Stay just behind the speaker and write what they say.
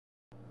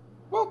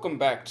Welcome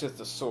back to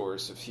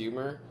Thesaurus of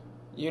Humor.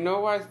 You know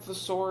why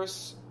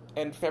Thesaurus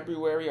and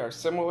February are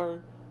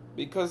similar?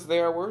 Because they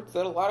are words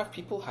that a lot of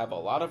people have a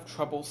lot of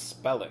trouble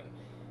spelling.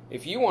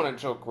 If you want a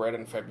joke read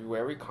in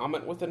February,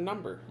 comment with a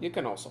number. You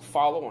can also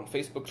follow on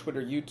Facebook,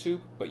 Twitter,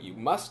 YouTube, but you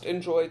must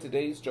enjoy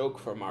today's joke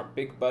from our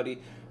big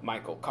buddy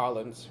Michael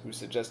Collins, who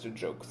suggested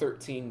joke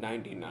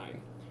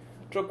 1399.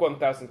 Joke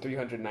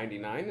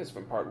 1399 is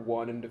from Part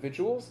 1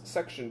 Individuals,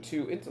 Section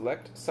 2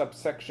 Intellect,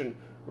 Subsection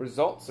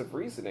Results of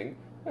Reasoning,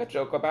 a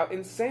joke about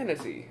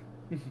insanity.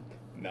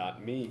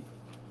 Not me.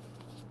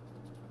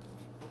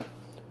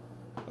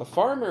 A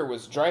farmer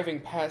was driving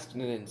past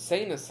an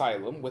insane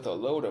asylum with a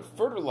load of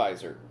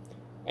fertilizer.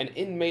 An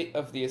inmate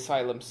of the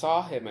asylum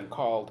saw him and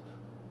called,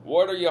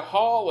 "What are you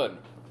hauling?"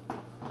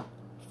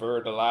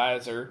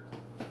 "Fertilizer."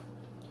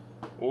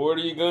 "What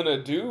are you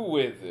gonna do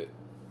with it?"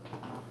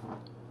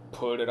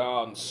 "Put it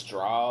on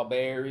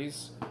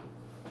strawberries."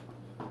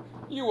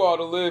 "You ought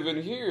to live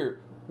in here.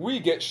 We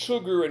get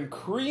sugar and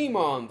cream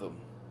on them."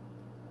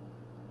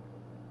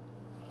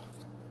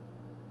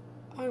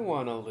 I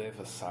want to live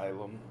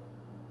asylum.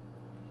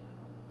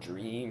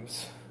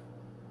 Dreams.